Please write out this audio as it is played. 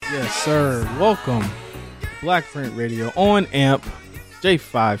Yes, sir. Welcome. BlkPrint Radio on AMP.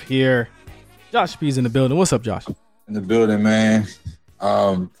 J5 here. Josh P's in the building. What's up, Josh? In the building, man.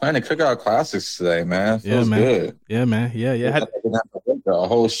 Playing the Cookout Classics today, man. Feels good. Yeah, man. Yeah. Had a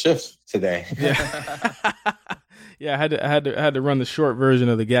whole shift today. Yeah. Yeah, I had to run the short version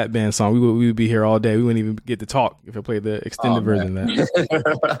of the Gap Band song. We would be here all day. We wouldn't even get to talk if I played the extended version of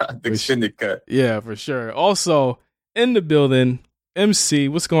that. The extended cut. Yeah, for sure. Also, in the building, MC.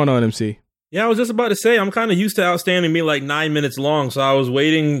 What's going on, MC? Yeah, I was just about to say, I'm kind of used to Outstanding being like 9 minutes long, so I was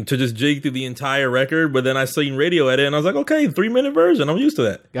waiting to just jig through the entire record, but then I seen radio edit, and I was like, okay, 3-minute version. I'm used to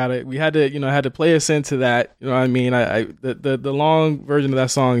that. Got it. We had to play us into that. You know what I mean? The long version of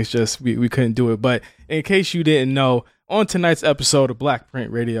that song is just, we couldn't do it. But in case you didn't know, on tonight's episode of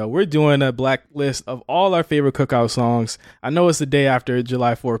BlkPrint Radio, we're doing a black list of all our favorite cookout songs. I know it's the day after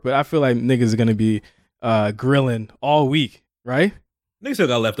July 4th, but I feel like niggas are going to be grilling all week, right? Niggas still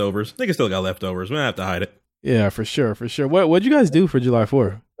got leftovers. We don't have to hide it. Yeah, for sure. What'd you guys do for July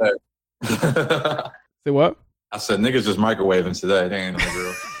 4th? Say what? I said niggas just microwaving today. They ain't on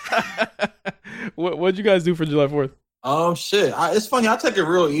the grill. What'd you guys do for July 4th? Shit. It's funny. I take it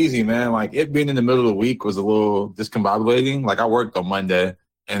real easy, man. Like, it being in the middle of the week was a little discombobulating. Like, I worked on Monday,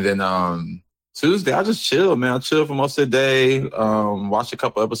 and then Tuesday I just chilled, man. I chilled for most of the day. Watched a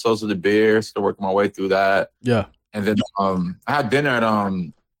couple episodes of The Bear. Still working my way through that. Yeah. And then I had dinner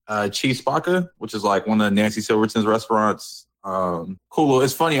at Cheese Spaka, which is like one of Nancy Silverton's restaurants. Cool.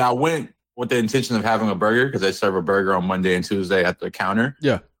 It's funny. I went with the intention of having a burger because they serve a burger on Monday and Tuesday at the counter.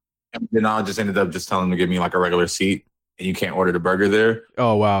 Yeah. And then I just ended up just telling them to give me like a regular seat, and you can't order the burger there.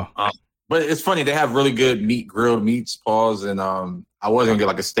 Oh, wow. But it's funny. They have really good grilled meats, Paws. And I was going to get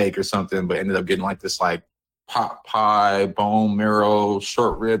like a steak or something, but ended up getting like this like pot pie, bone marrow,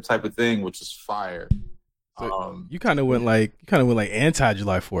 short rib type of thing, which is fire. So you kind of went like anti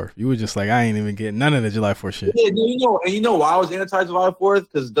July 4th. You were just like, I ain't even getting none of the July 4th shit. Yeah, you know why I was anti July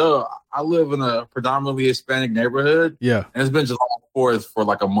 4th? Because I live in a predominantly Hispanic neighborhood. Yeah, and it's been July 4th for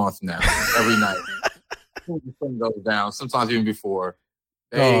like a month now. Every night, the sun goes down. Sometimes even before.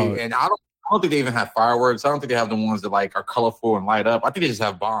 And I don't think they even have fireworks. I don't think they have the ones that like are colorful and light up. I think they just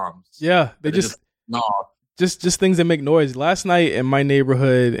have bombs. Yeah, they just Just things that make noise. Last night in my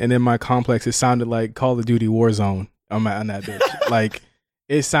neighborhood and in my complex, it sounded like Call of Duty Warzone on that bitch. Like,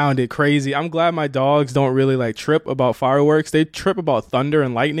 it sounded crazy. I'm glad my dogs don't really like trip about fireworks. They trip about thunder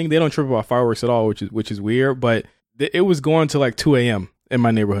and lightning. They don't trip about fireworks at all, which is weird. But it was going to like 2 a.m. in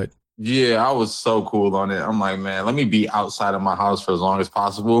my neighborhood. Yeah, I was so cool on it. I'm like, man, let me be outside of my house for as long as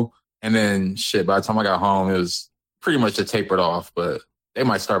possible. And then shit, by the time I got home, it was pretty much just tapered off. But they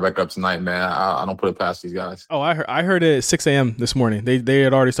might start back up tonight, man. I don't put it past these guys. Oh, I heard it at 6 a.m. this morning. They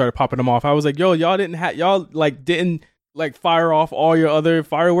had already started popping them off. I was like, yo, y'all didn't fire off all your other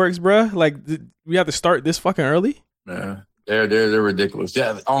fireworks, bruh? Like, we have to start this fucking early? Man, they're ridiculous.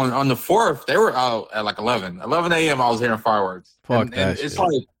 Yeah, on the 4th, they were out at like 11 a.m. I was hearing fireworks. Fuck that shit. It's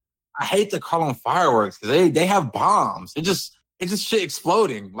like, I hate to call them fireworks because they have bombs. It's just shit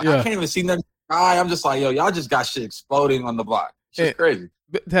exploding. Like, yeah. I can't even see nothing. I'm just like, yo, y'all just got shit exploding on the block. It's crazy.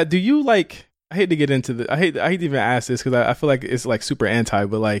 But do you like? I hate to get into the. I hate to even ask this because I feel like it's like super anti.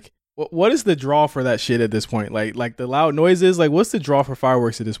 But like, what is the draw for that shit at this point? Like the loud noises. Like, what's the draw for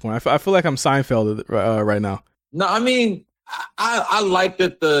fireworks at this point? I feel like I'm Seinfeld right now. No, I mean, I like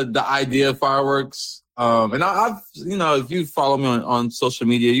that the idea of fireworks. And I've if you follow me on social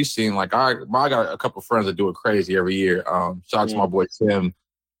media, you've seen like I got a couple friends that do it crazy every year. Shout out to my boy Tim.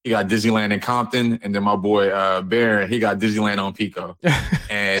 He got Disneyland in Compton, and then my boy Baron, he got Disneyland on Pico.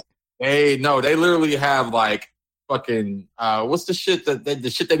 And they literally have like fucking what's the shit that the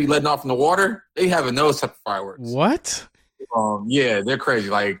shit they be letting off in the water? They having those type of fireworks. What? Yeah, they're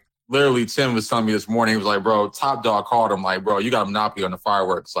crazy. Like literally, Tim was telling me this morning. He was like, "Bro, Top Dog called him like, bro, you got a monopoly on the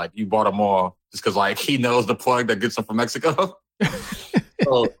fireworks. Like you bought them all just because like he knows the plug that gets them from Mexico."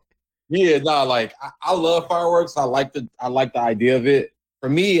 So yeah, like I love fireworks. I like the idea of it. For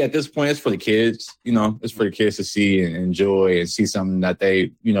me, at this point, it's for the kids. It's for the kids to see and enjoy and see something that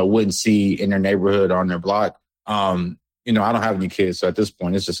they, wouldn't see in their neighborhood or on their block. I don't have any kids, so at this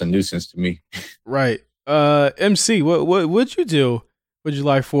point, it's just a nuisance to me. Right. MC, what'd you do for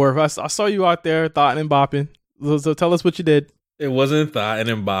July 4th? I saw you out there thotting and bopping. So tell us what you did. It wasn't thotting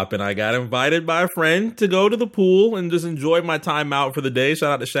and bopping. I got invited by a friend to go to the pool and just enjoy my time out for the day.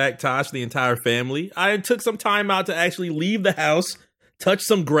 Shout out to Shaq, Tosh, the entire family. I took some time out to actually leave the house, touch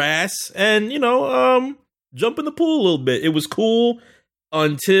some grass, and, jump in the pool a little bit. It was cool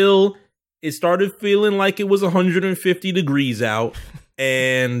until it started feeling like it was 150 degrees out,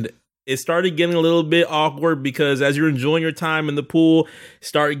 and it started getting a little bit awkward because as you're enjoying your time in the pool,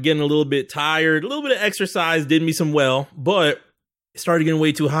 started getting a little bit tired. A little bit of exercise did me some well, but it started getting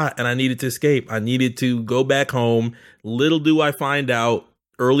way too hot and I needed to escape. I needed to go back home. Little do I find out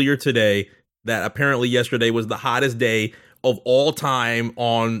earlier today that apparently yesterday was the hottest day of all time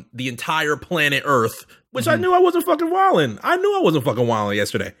on the entire planet Earth, which I knew I wasn't fucking wilding. I knew I wasn't fucking wilding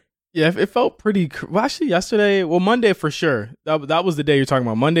yesterday. Yeah, it felt pretty. Well, actually, yesterday, Monday for sure. That was the day you're talking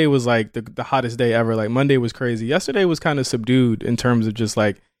about. Monday was like the hottest day ever. Like Monday was crazy. Yesterday was kind of subdued in terms of just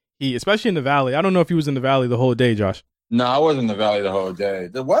like heat, especially in the valley. I don't know if you was in the valley the whole day, Josh. No, I wasn't in the valley the whole day.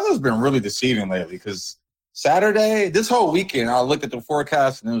 The weather's been really deceiving lately because Saturday, this whole weekend, I looked at the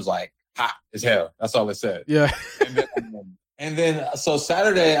forecast and it was like hot as hell. That's all it said. Yeah. And then, so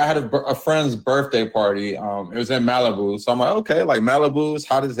Saturday, I had a friend's birthday party. It was in Malibu. So I'm like, okay, like Malibu is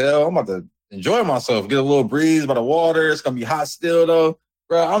hot as hell. I'm about to enjoy myself, get a little breeze by the water. It's going to be hot still, though.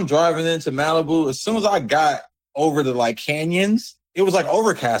 Bro, I'm driving into Malibu. As soon as I got over the, like, canyons, it was, like,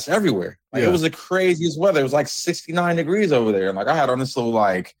 overcast everywhere. Like, It was the craziest weather. It was, like, 69 degrees over there. And, like, I had on this little,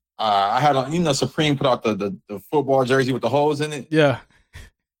 like, I had on, Supreme put out the football jersey with the holes in it. Yeah.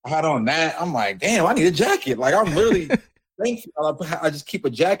 I had on that. I'm like, damn, I need a jacket. Like, I'm literally... I just keep a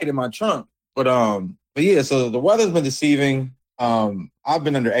jacket in my trunk. But yeah, so the weather's been deceiving. I've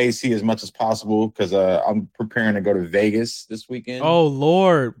been under AC as much as possible because I'm preparing to go to Vegas this weekend. Oh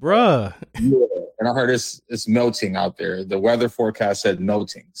Lord, bruh. Yeah. And I heard it's melting out there. The weather forecast said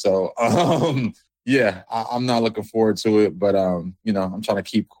melting. So yeah, I'm not looking forward to it, but I'm trying to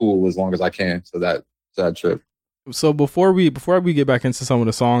keep cool as long as I can. So that trip. So before we get back into some of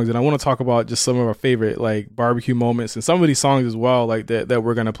the songs, and I want to talk about just some of our favorite like barbecue moments and some of these songs as well, like that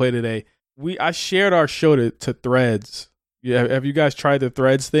we're gonna play today. I shared our show to Threads. Yeah, have you guys tried the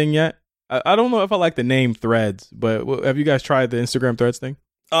Threads thing yet? I don't know if I like the name Threads, but have you guys tried the Instagram Threads thing?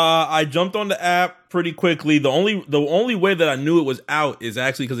 I jumped on the app pretty quickly. The only way that I knew it was out is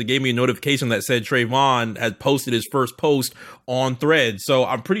actually because it gave me a notification that said Trayvon had posted his first post on Threads. So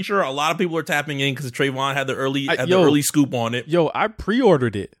I'm pretty sure a lot of people are tapping in because Trayvon had the early scoop on it. Yo, I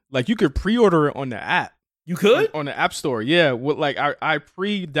pre-ordered it. Like you could pre-order it on the app. You could? On the App Store, yeah. Like I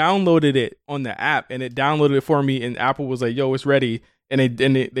pre-downloaded it on the app and it downloaded it for me and Apple was like, yo, it's ready. And they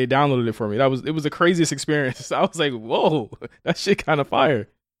downloaded it for me. It was the craziest experience. I was like, whoa, that shit kind of fire.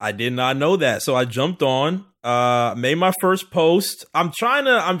 I did not know that. So I jumped on, made my first post. I'm trying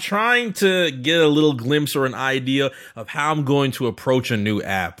to get a little glimpse or an idea of how I'm going to approach a new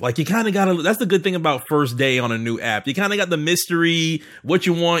app. Like you kind of got to, that's the good thing about first day on a new app. You kind of got the mystery, what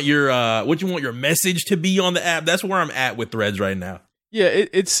you want your message to be on the app. That's where I'm at with Threads right now. Yeah.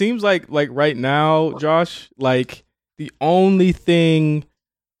 It seems like right now, Josh, like the only thing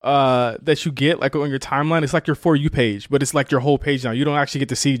that you get like on your timeline, it's like your For You page, but it's like your whole page now. You don't actually get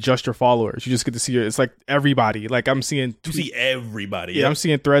to see just your followers. You just get to see it's like everybody. Like I'm seeing you see everybody. Yeah, I'm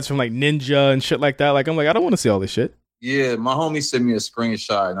seeing threads from like Ninja and shit like that. Like I'm like, I don't want to see all this shit. Yeah, my homie sent me a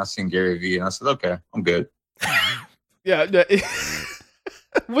screenshot and I seen Gary Vee and I said, okay, I'm good. Yeah.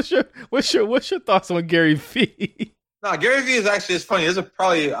 What's your thoughts on Gary Vee? No, Gary Vee is actually, it's funny. There's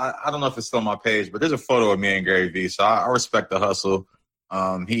I don't know if it's still on my page, but there's a photo of me and Gary Vee. So I respect the hustle.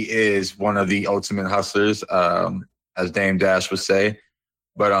 He is one of the ultimate hustlers, as Dame Dash would say.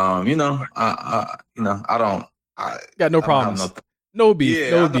 But I got no problems. No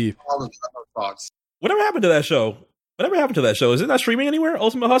beef. No beef. No thoughts. Whatever happened to that show? Is it not streaming anywhere?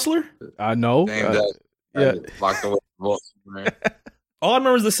 Ultimate Hustler? I know. Dame Dash. Yeah. Locked away. All I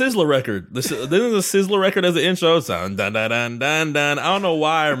remember is the Sizzler record. This is the Sizzler record as the intro. Dun, dun, dun, dun, dun, dun. I don't know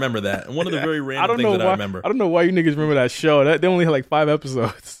why I remember that. And one of the very random things that I remember. I don't know why you niggas remember that show. They only had like 5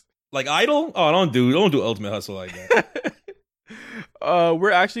 episodes. Like Idol? Oh, don't do Ultimate Hustle like that. We're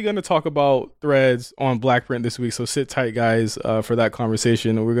actually going to talk about Threads on BlkPrint this week, so sit tight, guys, for that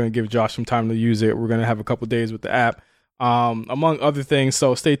conversation. We're going to give Josh some time to use it. We're going to have a couple days with the app, among other things,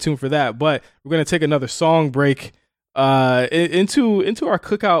 so stay tuned for that. But we're going to take another song break into our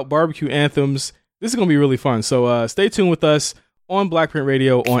cookout barbecue anthems. This is going to be really fun, so stay tuned with us on BlkPrint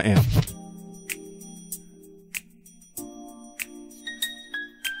Radio on AMP.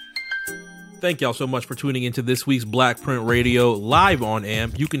 Thank y'all so much for tuning into this week's BlkPrint Radio live on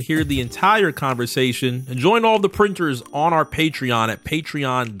AMP. You can hear the entire conversation and join all the printers on our Patreon at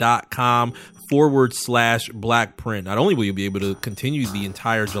patreon.com/BlkPrint. Not only will you be able to continue the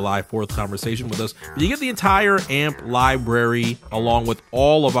entire July 4th conversation with us, but you get the entire AMP library along with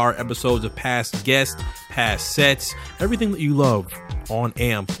all of our episodes of past guests, past sets, everything that you love on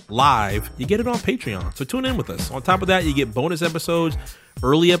AMP live. You get it on Patreon. So tune in with us. On top of that, you get bonus episodes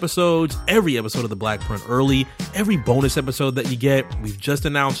early episodes, every episode of the BlkPrint early, every bonus episode that you get. We've just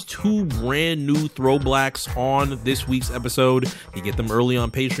announced 2 brand new throwblacks on this week's episode. You get them early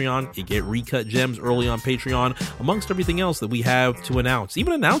on Patreon. You get recut gems early on Patreon, amongst everything else that we have to announce,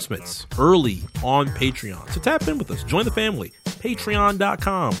 even announcements early on Patreon. So tap in with us. Join the family.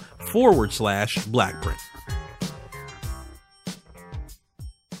 Patreon.com/BlkPrint.